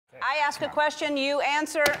I ask a question, you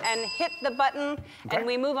answer and hit the button, and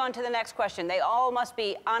we move on to the next question. They all must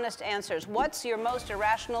be honest answers. What's your most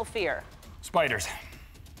irrational fear? Spiders.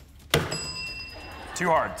 Too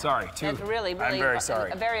hard, sorry. That's really, I'm very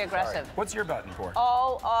sorry. Very aggressive. Sorry. What's your button for?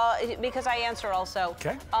 Because I answer also.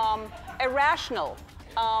 Okay. Irrational.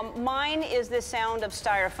 Mine is the sound of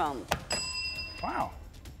styrofoam. Wow.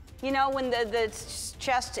 You know, when the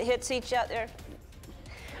chest hits each other.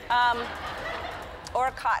 Or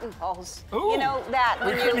cotton balls. Ooh, you know that.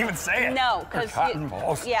 We couldn't even say it. No, because cotton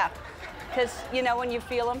balls. Yeah, because you know when you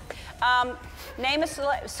feel them. Name a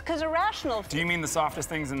because irrational. Do you mean the softest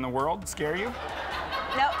things in the world scare you?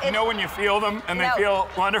 No. You know when you feel them and they feel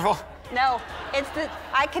wonderful? No, it's the.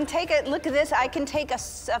 I can take a look at this. I can take a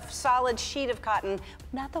solid sheet of cotton,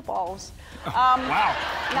 not the balls. Wow,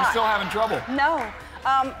 you're still having trouble. No.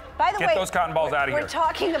 By the way, get those cotton balls out of here. We're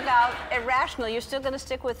talking about irrational. You're still going to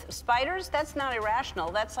stick with spiders? That's not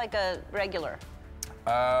irrational. That's like a regular.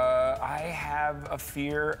 I have a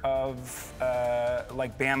fear of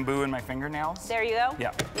like bamboo in my fingernails. There you go.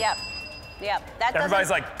 Yeah. Yep. Yep. Everybody's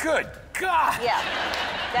like, good God. Yeah.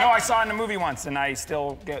 No, I saw it in a movie once, and I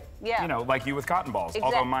still get, you know, like you with cotton balls.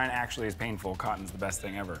 Exactly. Although mine actually is painful. Cotton's the best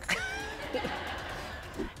thing ever.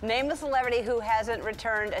 Name a celebrity who hasn't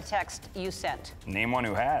returned a text you sent. Name one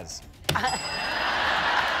who has.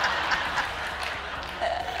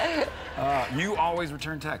 You always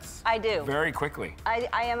return texts. I do. Very quickly. I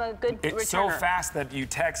am a good returner. It's so fast that you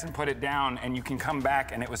text and put it down, and you can come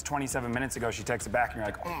back, and it was 27 minutes ago she texted back, and you're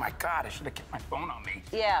like, oh my God, I should have kept my phone on me.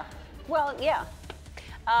 Yeah. Well, yeah.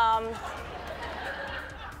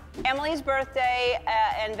 Emily's birthday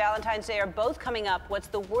and Valentine's Day are both coming up. What's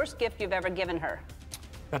the worst gift you've ever given her?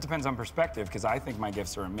 That depends on perspective, because I think my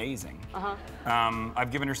gifts are amazing.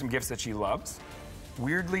 I've given her some gifts that she loves.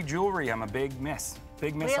 Weirdly, jewelry, I'm a big miss.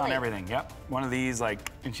 Big miss on everything, yep. One of these, like,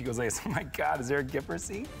 and she goes like, oh my God, is there a gift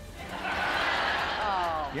receipt?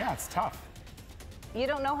 Oh. Yeah, it's tough. You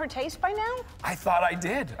don't know her taste by now? I thought I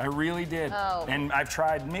did. I really did. Oh. And I've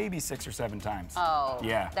tried maybe 6 or 7 times. Oh.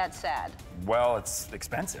 Yeah. That's sad. Well, it's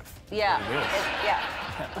expensive. Yeah. It is.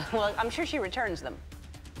 Yeah. Well, I'm sure she returns them.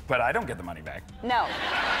 But I don't get the money back. No.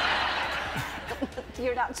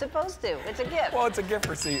 You're not supposed to. It's a gift. Well, it's a gift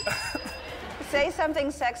receipt. Say something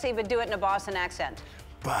sexy, but do it in a Boston accent.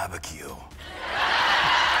 Barbecue.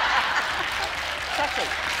 Sexy.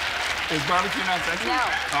 Is barbecue not sexy? No.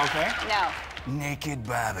 Okay. No. Naked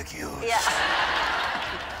barbecue. Yeah.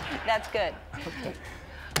 That's good. Okay.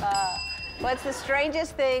 What's the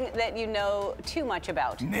strangest thing that you know too much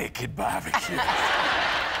about? Naked barbecue.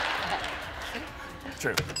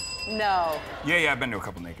 True. No. Yeah, I've been to a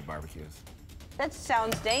couple naked barbecues. That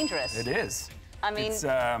sounds dangerous. It is. I mean,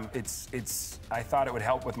 it's. I thought it would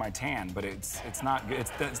help with my tan, but it's not good.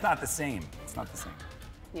 It's not the same. It's not the same.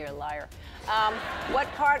 You're a liar.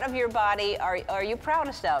 What part of your body are you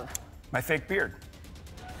proudest of? My fake beard.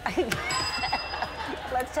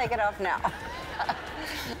 Let's take it off now.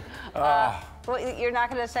 You're not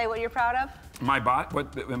going to say what you're proud of? My body?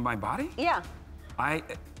 What? My body? Yeah. I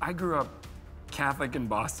grew up Catholic in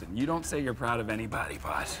Boston. You don't say you're proud of any body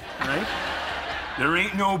part, right? There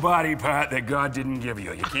ain't no body part that God didn't give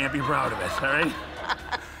you. You can't be proud of it, all right?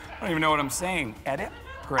 I don't even know what I'm saying. Edit?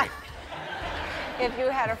 Great. If you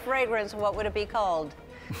had a fragrance, what would it be called?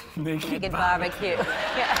 Naked barbecue.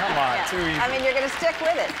 Yeah. Come on, too easy. I mean, you're going to stick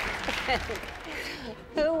with it.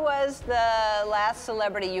 Who was the last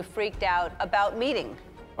celebrity you freaked out about meeting?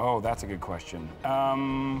 Oh, that's a good question.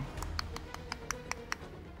 I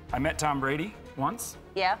met Tom Brady once.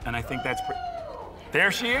 Yeah. And I think that's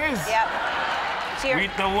there she is. Yep.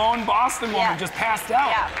 The lone Boston woman just passed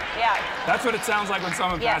out. Yeah. That's what it sounds like when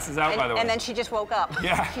someone passes out, by the way. And then she just woke up.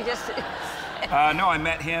 Yeah. She just... No, I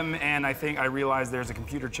met him, and I think I realized there's a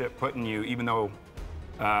computer chip put in you, even though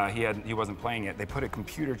he wasn't playing it. They put a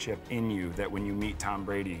computer chip in you that when you meet Tom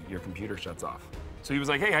Brady, your computer shuts off. So he was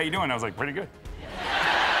like, hey, how you doing? I was like, pretty good.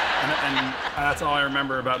 and that's all I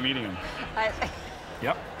remember about meeting him.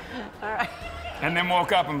 Yep. All right. And then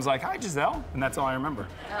woke up and was like, hi, Giselle. And that's all I remember.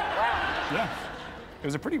 Oh, wow. Yeah. It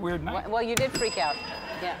was a pretty weird night. Well, you did freak out.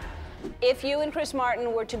 Yeah. If you and Chris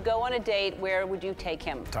Martin were to go on a date, where would you take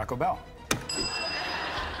him? Taco Bell.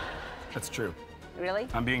 That's true. Really?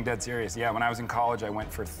 I'm being dead serious. Yeah, when I was in college, I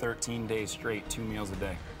went for 13 days straight, 2 meals a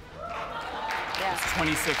day. Yeah. It's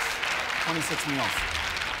 26 meals.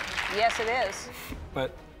 Yes, it is.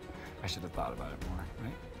 But I should have thought about it more,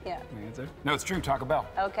 right? Yeah. My answer? No, it's true, Taco Bell.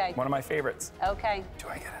 Okay. One of my favorites. Okay. Do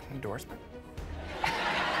I get an endorsement?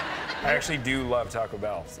 I actually do love Taco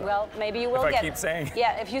Bell. So. Well, maybe you will if get... I keep saying.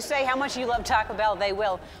 Yeah, if you say how much you love Taco Bell, they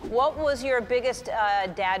will. What was your biggest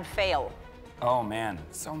dad fail? Oh man,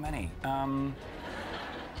 so many. Oh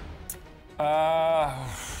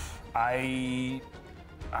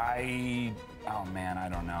man, I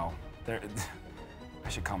don't know. I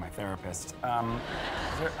should call my therapist. I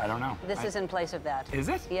don't know. This is in place of that. Is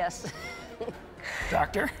it? Yes.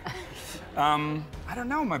 Doctor? I don't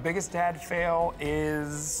know. My biggest dad fail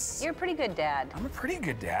is... You're a pretty good dad. I'm a pretty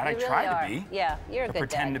good dad. You I really try are. to be. Yeah, you're a good dad.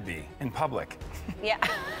 Pretend to be in public. Yeah.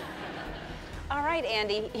 All right,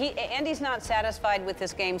 Andy. Andy's not satisfied with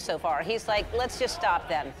this game so far. He's like, let's just stop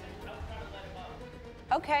then.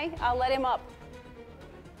 Okay, I'll let him up.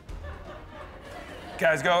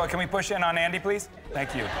 Guys, go. Can we push in on Andy, please?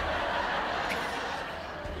 Thank you.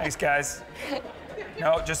 Thanks, guys.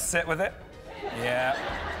 No, just sit with it. Yeah.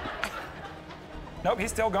 Nope,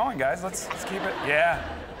 he's still going, guys. Let's keep it. Yeah.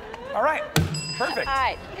 All right. Perfect. All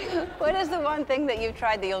right. What is the one thing that you've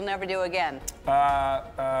tried that you'll never do again?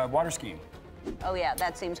 Water skiing. Oh yeah,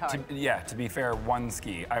 that seems hard. To be fair, one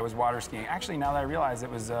ski. I was water skiing. Actually, now that I realize it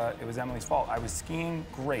was Emily's fault. I was skiing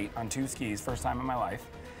great on 2 skis, first time in my life.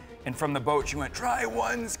 And from the boat, she went, try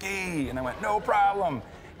one ski. And I went, no problem.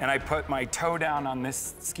 And I put my toe down on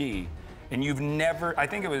this ski. And I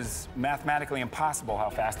think it was mathematically impossible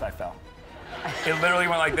how fast I fell. It literally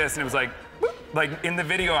went like this, and it was like, whoop, like in the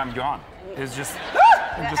video, I'm gone. It's just,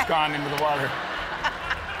 I'm just gone into the water.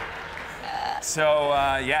 So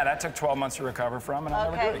yeah, that took 12 months to recover from, and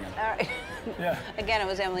I'll never do it again. All right. Yeah. Again, it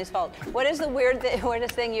was Emily's fault. What is the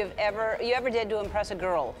weirdest thing you ever did to impress a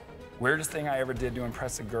girl? Weirdest thing I ever did to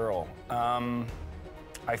impress a girl.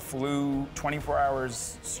 I flew 24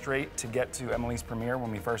 hours straight to get to Emily's premiere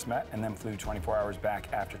when we first met, and then flew 24 hours back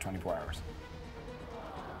after 24 hours.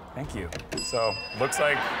 Thank you. So looks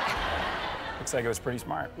like it was pretty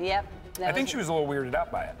smart. Yep. I think she was a little weirded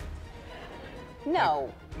out by it.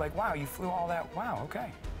 No. Like wow, you flew all that. Wow,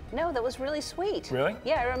 okay. No, that was really sweet. Really?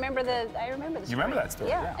 Yeah, I remember the story. You remember that story?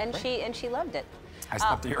 Yeah, yeah, and she loved it. I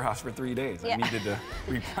slept at your house for 3 days. Yeah. I needed to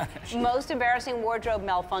replenish. Most embarrassing wardrobe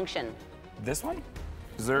malfunction. This one?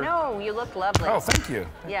 Is there... No, you look lovely. Oh, thank you.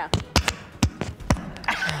 Yeah.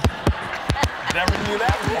 Never knew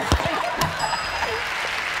that.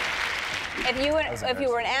 If you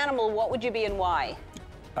were an animal, what would you be and why?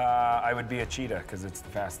 I would be a cheetah because it's the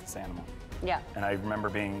fastest animal. Yeah. And I remember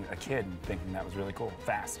being a kid thinking that was really cool.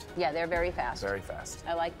 Fast. Yeah, they're very fast. Very fast.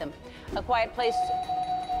 I like them. A Quiet Place.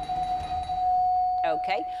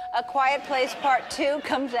 Okay. A Quiet Place Part 2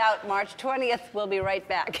 comes out March 20th. We'll be right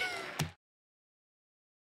back.